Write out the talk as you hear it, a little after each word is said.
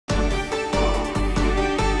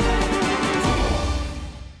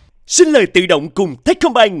Sinh lời tự động cùng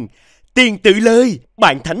Techcombank. Tiền tự lời,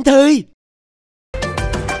 bạn thảnh thơi.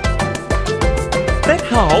 Tết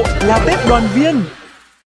họ là Tết đoàn viên.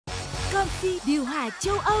 Công ty điều hòa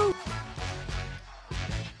châu Âu.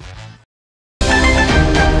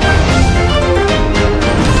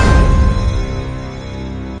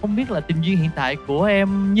 Không biết là tình duyên hiện tại của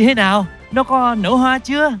em như thế nào? Nó có nở hoa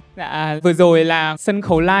chưa? Dạ, vừa rồi là sân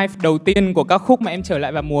khấu live đầu tiên của các khúc mà em trở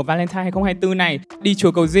lại vào mùa Valentine 2024 này. Đi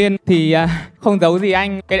chùa cầu duyên thì không giấu gì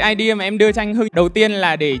anh. Cái idea mà em đưa cho anh Hưng đầu tiên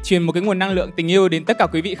là để truyền một cái nguồn năng lượng tình yêu đến tất cả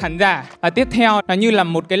quý vị khán giả. Và tiếp theo nó như là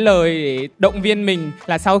một cái lời để động viên mình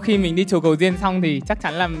là sau khi mình đi chùa cầu duyên xong thì chắc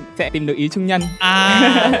chắn là sẽ tìm được ý chung nhân.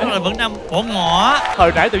 Tức là vẫn đang bỏ ngỏ.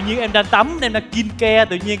 Hồi nãy tự nhiên em đang tắm, em đang kin ke,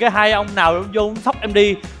 tự nhiên cái hai ông nào vô sóc em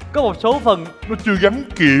đi. Có một số phần nó chưa gắn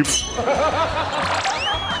kịp.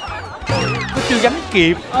 Nó chưa gắn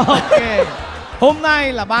kịp. Ok. Hôm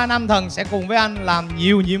nay là 3 nam thần sẽ cùng với anh làm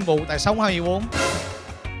nhiều nhiệm vụ tại Sóng 24.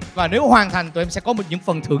 Và nếu hoàn thành tụi em sẽ có những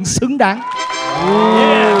phần thưởng xứng đáng.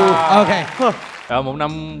 Ok. Một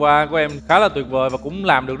năm qua của em khá là tuyệt vời và cũng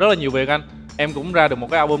làm được rất là nhiều việc anh. Em cũng ra được một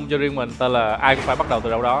cái album cho riêng mình tên là Ai Cũng Phải Bắt Đầu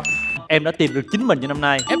Từ Đâu Đó. Em đã tìm được chính mình cho năm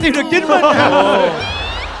nay. Em tìm được chính mình.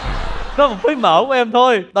 Đó là một phí mở của em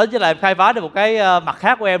thôi. Đó chính là em khai phá được một cái mặt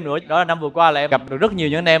khác của em nữa. Đó là năm vừa qua là em gặp được rất nhiều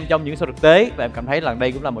những anh em trong những show thực tế. Và em cảm thấy là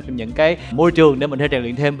đây cũng là một trong những cái môi trường để mình thể rèn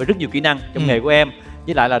luyện thêm về rất nhiều kỹ năng trong nghề của em.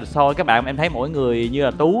 Với lại là so với các bạn em thấy mỗi người như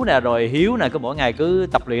là Tú nè rồi Hiếu nè, cứ mỗi ngày cứ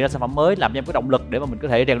tập luyện ra sản phẩm mới làm cho em có động lực để mà mình có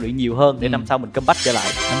thể rèn luyện nhiều hơn để năm sau mình comeback trở lại.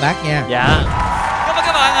 Comeback nha. Dạ. Cảm ơn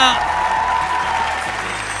các bạn ạ.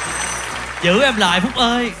 Giữ em lại Phúc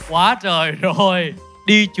ơi. Quá trời rồi.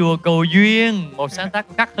 Đi chùa cầu duyên, một sáng tác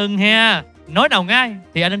của Khắc Hưng ha. Nói nào ngay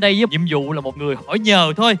thì anh đến đây với nhiệm vụ là một người hỏi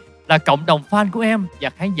nhờ thôi. Là cộng đồng fan của em và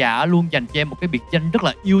khán giả luôn dành cho em một cái biệt danh rất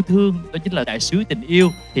là yêu thương. Đó chính là đại sứ tình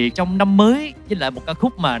yêu. Thì trong năm mới với lại một ca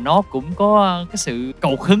khúc mà nó cũng có cái sự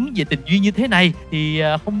cầu khấn về tình duyên như thế này. Thì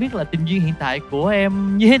không biết là tình duyên hiện tại của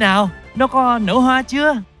em như thế nào? Nó có nở hoa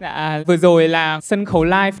chưa? Dạ, vừa rồi là sân khấu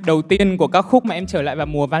live đầu tiên của các khúc mà em trở lại vào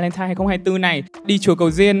mùa Valentine 2024 này. Đi chùa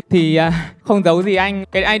cầu duyên thì không giấu gì anh.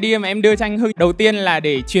 Cái idea mà em đưa cho anh Hưng đầu tiên là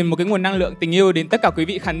để truyền một cái nguồn năng lượng tình yêu đến tất cả quý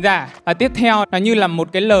vị khán giả. Và tiếp theo nó như là một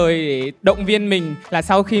cái lời để động viên mình là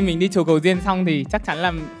sau khi mình đi chùa cầu duyên xong thì chắc chắn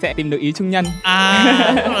là sẽ tìm được ý chung nhân.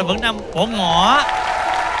 Tức là vẫn đang bỏ ngỏ.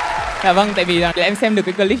 Dạ vâng, tại vì em xem được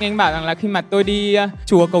cái clip anh bảo rằng là khi mà tôi đi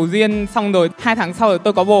chùa cầu duyên xong rồi 2 tháng sau rồi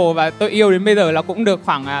tôi có bồ và tôi yêu đến bây giờ là cũng được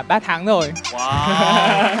khoảng 3 tháng rồi.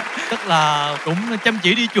 Wow. Tức là cũng chăm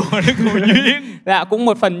chỉ đi chùa để cầu duyên. Dạ, cũng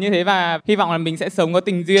một phần như thế và hy vọng là mình sẽ sớm có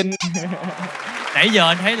tình duyên. Nãy giờ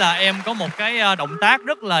anh thấy là em có một cái động tác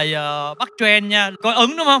rất là bắt trend nha. Coi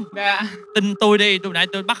ứng đúng không? Dạ. Tin tôi đi, tôi nãy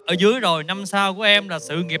tôi bắt ở dưới rồi. Năm sau của em là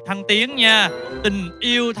sự nghiệp thăng tiến nha. Tình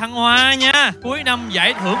yêu thăng hoa nha. Cuối năm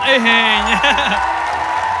giải thưởng ê hề nha.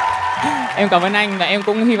 Em cảm ơn anh và em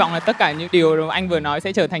cũng hy vọng là tất cả những điều anh vừa nói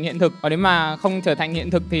sẽ trở thành hiện thực. Còn nếu mà không trở thành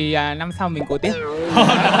hiện thực thì năm sau mình cố tiếp.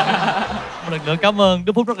 Một lần nữa cảm ơn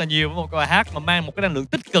Đức Phúc rất là nhiều với một bài hát mà mang một cái năng lượng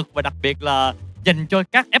tích cực và đặc biệt là dành cho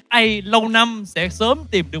các FA lâu năm sẽ sớm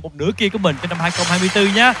tìm được một nửa kia của mình trong năm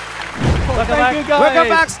 2024 nhé. Thank you guys. Welcome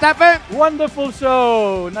back, Stefan. Wonderful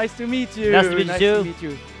show. Nice to meet you. Nice to meet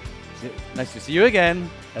you. Nice to see you again.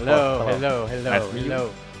 Hello. Hello.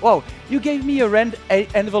 Wow, you gave me a red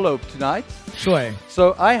envelope tonight. Sure.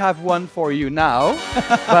 So I have one for you now,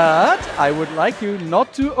 but I would like you not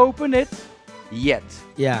to open it yet.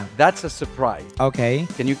 Yeah. That's a surprise. Okay.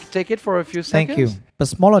 Can you take it for a few seconds? Thank you. But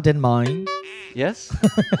smaller than mine. Yes.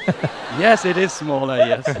 Yes, it is smaller,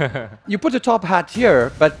 yes. You put a top hat here,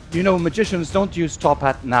 but you know magicians don't use top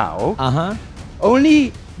hat now. Uh-huh.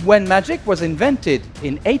 Only when magic was invented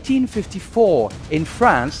in 1854 in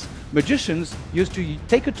France, magicians used to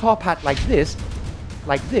take a top hat like this,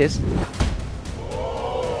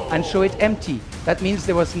 and show it empty. That means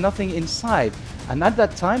there was nothing inside. And at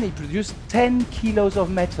that time, it produced 10 kilos of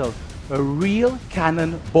metal, a real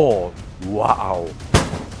cannonball. Wow.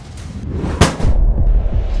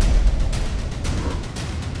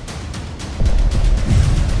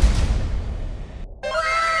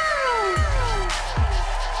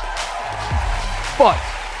 But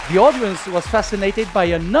the audience was fascinated by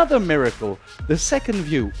another miracle, the second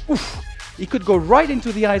view. Oof. He could go right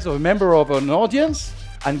into the eyes of a member of an audience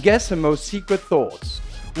and guess her most secret thoughts.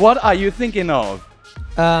 What are you thinking of?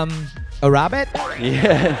 A rabbit?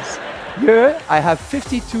 Yes. Here I have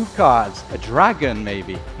 52 cards. A dragon,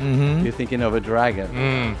 maybe. Mm-hmm. You're thinking of a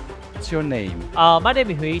dragon. What's your name? My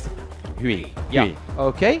name is Huy. Hui. Yeah. Hui.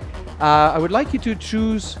 Okay. I would like you to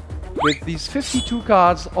choose with these 52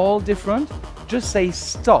 cards, all different. Just say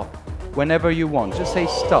stop whenever you want. Just say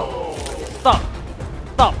stop. Stop.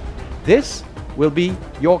 Stop. This will be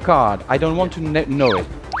your card. I don't want to know it.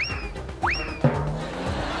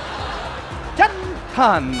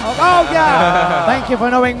 Stefan. Oh yeah. Thank you for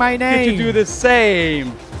knowing my Could name. you do the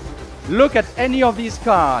same? Look at any of these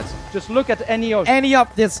cards. Just look at any of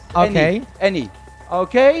this. Okay. Any.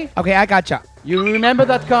 Okay? Okay, I gotcha. You remember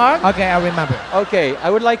that card? Okay, I remember. Okay, I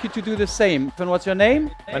would like you to do the same. And what's your name?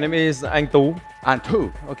 My name is Anh Tú.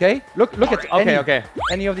 Antu. Okay? Look at Okay.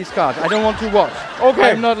 any of these cards. I don't want to watch.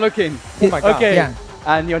 Okay. I'm not looking. Oh my God. Okay. Yeah.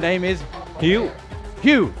 And your name is Hugh.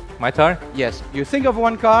 Hugh. My turn. Yes. You think of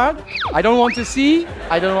one card. I don't want to see.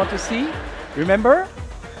 I don't want to see. Remember?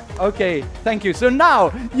 Okay. Thank you. So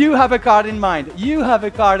now you have a card in mind. You have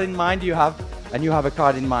a card in mind. You have a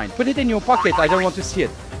card in mind. Put it in your pocket. I don't want to see it.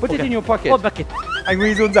 Put it in your pocket. Anh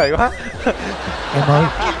Huy run rẩy quá. Em ơi,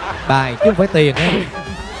 bài chứ không phải tiền em.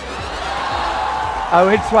 I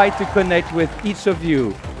will try to connect with each of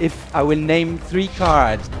you. If I will name 3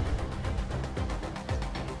 cards.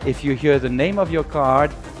 If you hear the name of your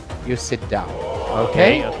card, you sit down.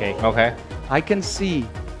 Okay? Okay. I can see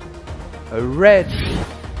a red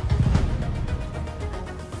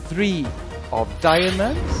 3 of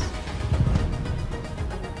diamonds,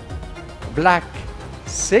 black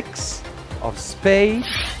 6 of spades,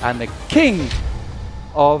 and the king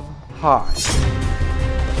of hearts.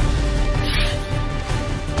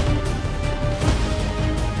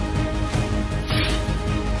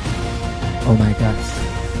 Oh my god.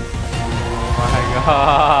 My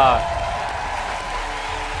God.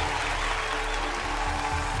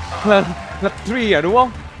 Là 3 à đúng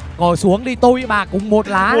không? Ngồi xuống đi, tôi với bà cùng một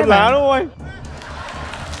lá. Một lá đúng không?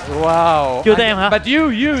 Wow. Chưa tới em hả? But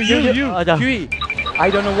you. trời. Huy.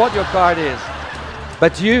 I don't know what your card is.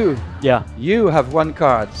 But you. Yeah. You have one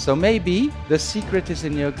card. So maybe the secret is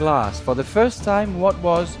in your glass. For the first time, what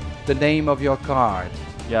was the name of your card?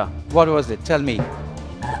 Yeah. What was it? Tell me.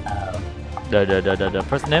 The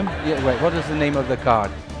first name? Yeah, wait, what is the name of the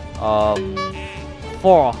card?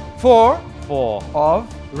 4 of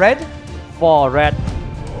red? 4 red.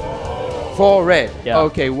 4 red. Yeah.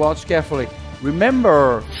 Okay, watch carefully.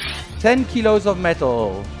 Remember, 10 kilos of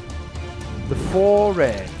metal. The 4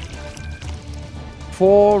 red.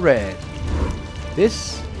 4 red.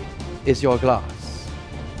 This is your glass.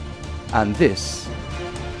 And this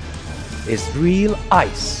is real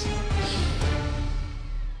ice.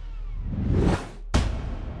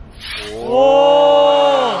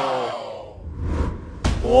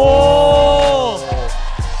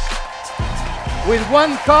 With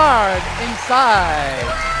one card inside.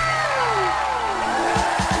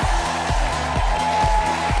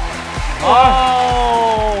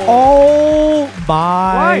 Oh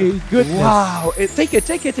my goodness. Wow, take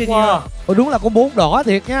it in your. Ồ, đúng là con 4 đỏ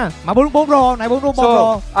thiệt nha. Mà 4 rô, này 4 rô, 4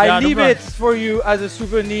 rô. I Yeah, leave đúng it for you as a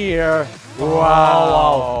souvenir.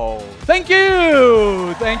 Wow. Thank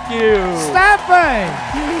you. Stefan.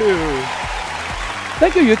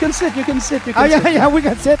 Thank you. You can sit. Oh yeah, we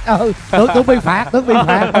can sit. Tưởng bị phạt,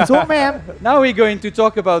 Ngồi xuống mấy em. Now we're going to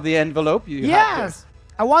talk about the envelope you have here. Yes.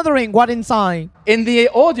 I'm wondering what inside. In the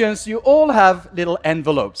audience, you all have little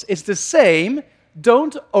envelopes. It's the same.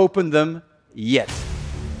 Don't open them yet.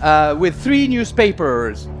 With 3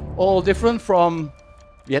 newspapers, all different from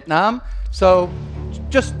Vietnam. So,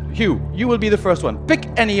 just Hugh, you will be the first one. Pick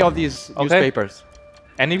any of these newspapers.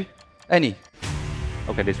 Any? Any.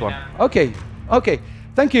 Okay, this one. Okay.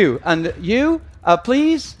 Thank you. And you,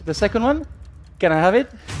 please, the second one. Can I have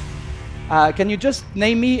it? Can you just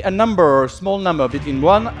name me a number, small number, between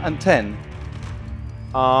 1 and 10?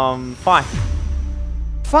 5.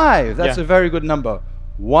 5. That's Yeah. a very good number.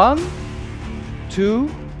 1, 2,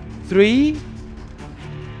 3,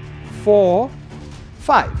 4,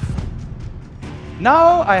 5.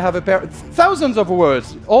 Now I have a pair, thousands of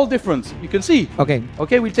words, all different. You can see. Okay.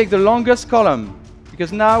 Okay, we take the longest column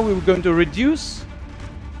because now we're going to reduce.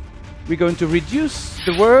 We're going to reduce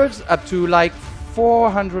the words up to like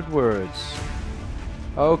 400 words.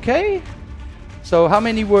 Okay. So how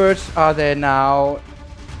many words are there now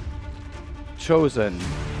chosen?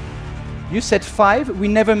 You said 5. We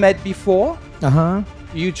never met before. Uh-huh.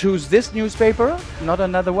 You choose this newspaper, not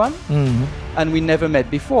another one. Mm-hmm. And we never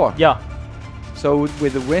met before. Yeah. So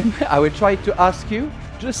with the win, I will try to ask you,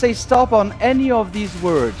 just say stop on any of these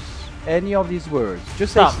words. Any of these words.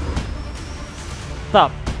 Just say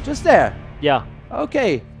Stop. just there. Yeah.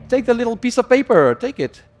 Okay. Take the little piece of paper. Take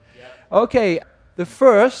it. Okay. The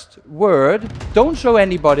first word, don't show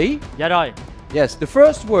anybody. Dạ rồi. Yes, the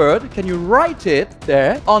first word, can you write it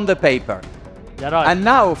there on the paper? Dạ rồi. And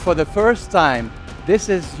now, for the first time, this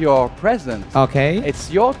is your present. Okay.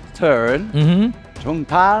 It's your turn, Mm-hmm. Trung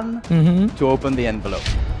Tan, Mm-hmm. to open the envelope.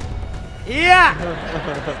 Yeah.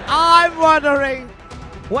 I'm wondering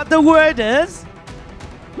what the word is.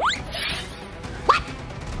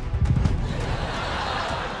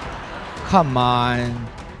 Come on.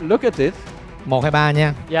 Look at it. 1, 2, 3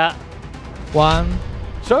 nha. Dạ. 1.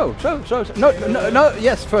 So. No.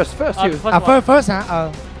 Yes, first you. First hả?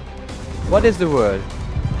 What is the word?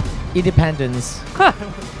 Independence.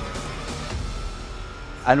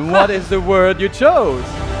 And what is the word you chose?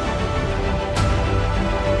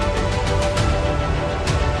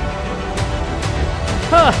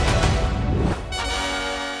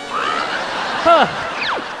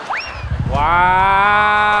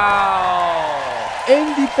 Wow!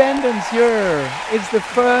 Independence here is the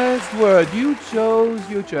first word you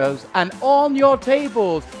chose. And on your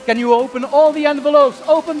tables, can you open all the envelopes?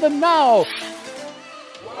 Open them now.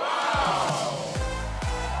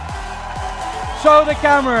 Show the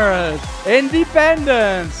cameras.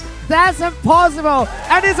 Independence. That's impossible,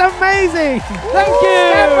 and it's amazing. Thank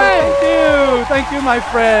you. Thank you, my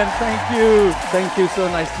friend. Thank you. So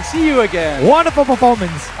nice to see you again. Wonderful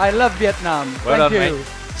performance. I love Vietnam. Well Thank done, you. mate.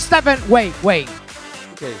 Stefan, wait.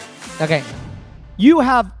 Okay. You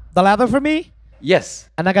have the letter for me, Yes.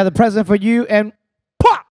 and I got the present for you, and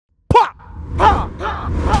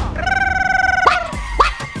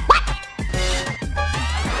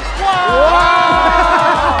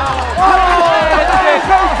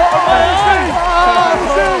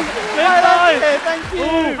Thank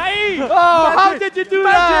you. Hay. How did you do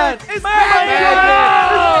that? it's magic.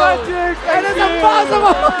 And it's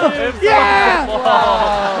impossible. Yeah.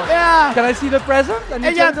 Yeah. Can I see the present? And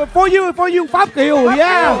And yeah, for you, Pháp Kiều.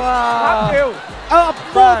 Yeah. Wow. A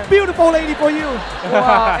more beautiful lady for you.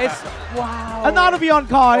 Wow. Wow. Another beyond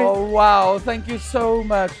card. Oh wow. Thank you so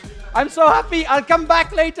much. I'm so happy. I'll come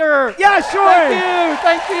back later. Yeah, sure.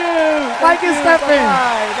 Thank you. Thank you, Stefan.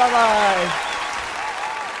 Bye.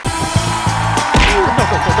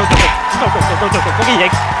 Có cái gì vậy?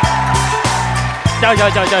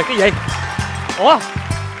 Trời, cái gì?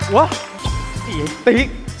 Ủa? Cái gì? Tí,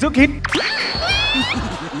 giữ kín.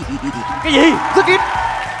 Cái gì? Giữ kín.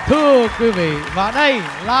 Thưa quý vị, và đây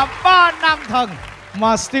là 3 nam thần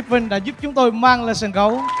mà Stephen đã giúp chúng tôi mang lên sân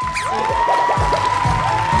khấu.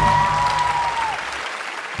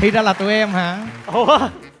 Thì ra là tụi em hả? Ủa?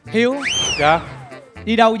 Hiếu, Dạ.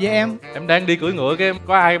 đi đâu vậy em? Em đang đi cưỡi ngựa, cái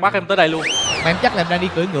có ai bắt em tới đây luôn. Mà em chắc là em đang đi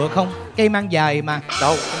cưỡi ngựa không? Cây mang dài mà.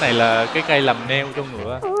 Đâu, cái này là cái cây làm neo cho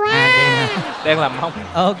ngựa. À vậy hả? Đang làm móng.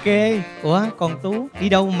 Ok. Ủa, còn Tú, đi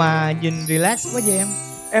đâu mà nhìn relax quá vậy em?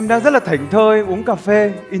 Em đang rất là thảnh thơi, uống cà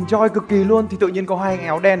phê, enjoy cực kỳ luôn. Thì tự nhiên có hai anh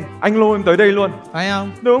áo đen, anh lôi em tới đây luôn. Phải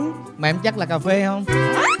không? Đúng. Mà em chắc là cà phê không?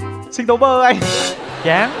 Sinh tố bơ anh.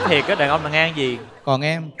 Chán thiệt, cái đàn ông là ngang gì? Còn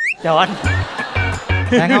em? Chào anh.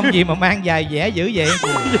 Đàn ông gì mà mang dài dẻ dữ vậy?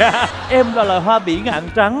 Dạ. Em là loài hoa bỉ ngạn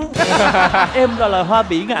trắng. Em là loài hoa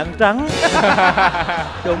bỉ ngạn trắng.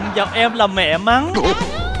 Đụng vào em là mẹ mắng.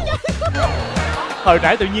 Hồi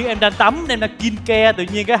nãy tự nhiên em đang tắm, em đang kin ke, tự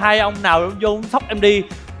nhiên cái hai ông nào vô sóc em đi.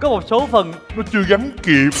 Có một số phần nó chưa gắn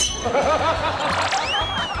kịp.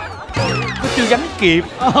 Nó chưa gắn kịp.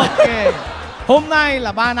 Ok. Hôm nay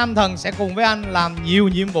là 3 nam thần sẽ cùng với anh làm nhiều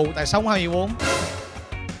nhiệm vụ tại Sóng 24.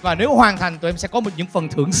 Và nếu hoàn thành tụi em sẽ có những phần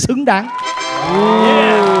thưởng xứng đáng.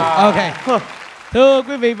 Ok. Thưa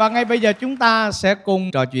quý vị, và ngay bây giờ chúng ta sẽ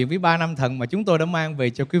cùng trò chuyện với 3 nam thần mà chúng tôi đã mang về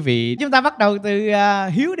cho quý vị. Chúng ta bắt đầu từ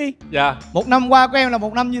Hiếu đi. Dạ. Một năm qua của em là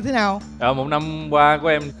một năm như thế nào? Một năm qua của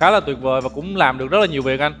em khá là tuyệt vời và cũng làm được rất là nhiều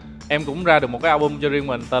việc anh. Em cũng ra được một cái album cho riêng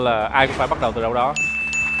mình tên là Ai Cũng Phải Bắt Đầu Từ Đâu Đó.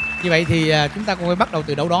 Như vậy thì chúng ta cũng phải bắt đầu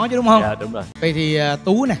từ đâu đó chứ đúng không? Dạ đúng rồi. Vậy thì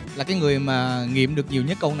Tú nè là cái người mà nghiệm được nhiều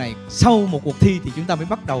nhất câu này. Sau một cuộc thi thì chúng ta mới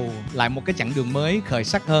bắt đầu lại một cái chặng đường mới khởi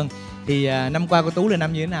sắc hơn. Thì năm qua của Tú là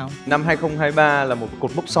năm như thế nào? Năm 2023 là một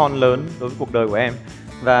cột mốc son lớn đối với cuộc đời của em.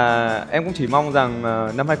 Và em cũng chỉ mong rằng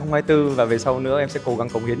năm 2024 và về sau nữa em sẽ cố gắng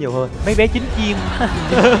cống hiến nhiều hơn. Mấy bé chín chim.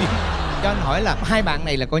 Cho anh hỏi là hai bạn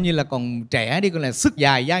này là coi như là còn trẻ đi, coi là sức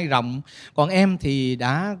dài dai rộng. Còn em thì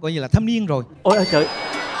đã coi như là thâm niên rồi. Ôi trời.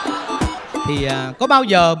 Thì có bao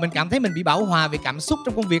giờ mình cảm thấy mình bị bão hòa về cảm xúc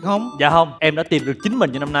trong công việc không? Dạ không, em đã tìm được chính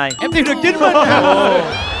mình cho năm nay. Em tìm được chính mình.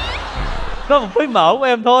 Có một phí mở của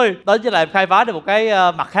em thôi. Đó chính là em khai phá được một cái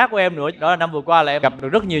mặt khác của em nữa. Đó là năm vừa qua là em gặp được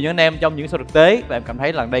rất nhiều những anh em trong những show thực tế. Và em cảm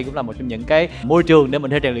thấy là đây cũng là một trong những cái môi trường để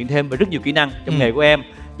mình thể rèn luyện thêm về rất nhiều kỹ năng trong nghề của em.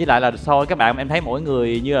 Với lại là so với các bạn em thấy mỗi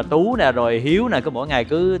người như là Tú nè rồi Hiếu nè, cứ mỗi ngày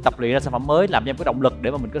cứ tập luyện ra sản phẩm mới làm cho em có động lực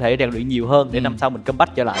để mà mình có thể rèn luyện nhiều hơn để năm sau mình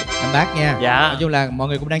comeback trở lại. Comeback nha. Dạ. Nói chung là mọi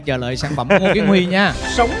người cũng đang chờ đợi sản phẩm của Ngô Kiến Huy nha.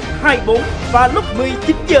 Sóng 24 và lúc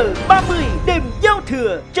 19 giờ 30 đêm giao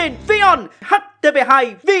thừa trên Vie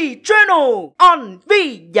HTV2 Vie Channel on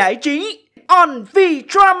Vie giải trí on Vie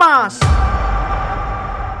Dramas.